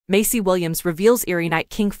Maisie Williams reveals eerie Night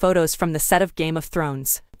King photos from the set of Game of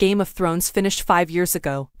Thrones. Game of Thrones finished 5 years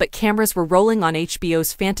ago, but cameras were rolling on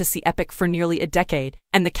HBO's fantasy epic for nearly a decade,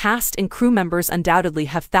 and the cast and crew members undoubtedly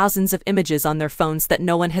have thousands of images on their phones that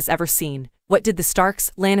no one has ever seen. What did the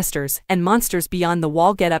Starks, Lannisters, and monsters beyond the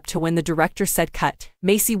wall get up to when the director said cut?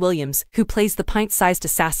 Maisie Williams, who plays the pint-sized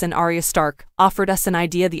assassin Arya Stark, offered us an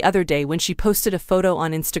idea the other day when she posted a photo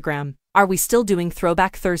on Instagram. "Are we still doing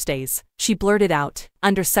Throwback Thursdays?" She blurted out.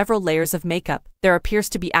 Under several layers of makeup, there appears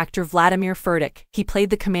to be actor Vladimir Furtick. He played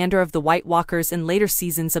the commander of the White Walkers in later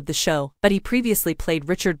seasons of the show, but he previously played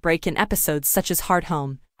Richard Brake in episodes such as Hard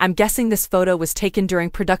Home. I'm guessing this photo was taken during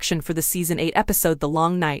production for the Season 8 episode The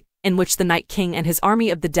Long Night, in which the Night King and his army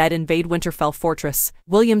of the dead invade Winterfell Fortress.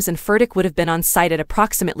 Williams and Furtick would have been on site at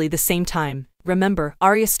approximately the same time. Remember,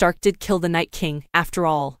 Arya Stark did kill the Night King, after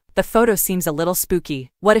all. The photo seems a little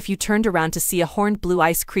spooky. What if you turned around to see a horned blue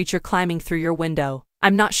ice creature climbing through your window?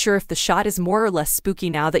 I'm not sure if the shot is more or less spooky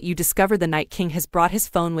now that you discover the Night King has brought his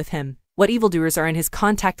phone with him. What evildoers are in his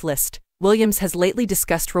contact list? Williams has lately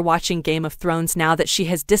discussed rewatching Game of Thrones now that she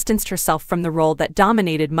has distanced herself from the role that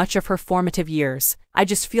dominated much of her formative years. "I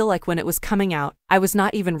just feel like when it was coming out, I was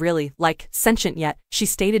not even really, sentient yet," she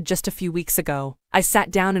stated just a few weeks ago. "I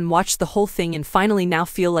sat down and watched the whole thing and finally now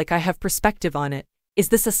feel like I have perspective on it." Is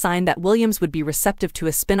this a sign that Williams would be receptive to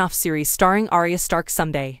a spin-off series starring Arya Stark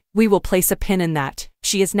someday? We will place a pin in that.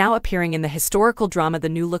 She is now appearing in the historical drama The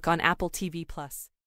New Look on Apple TV+.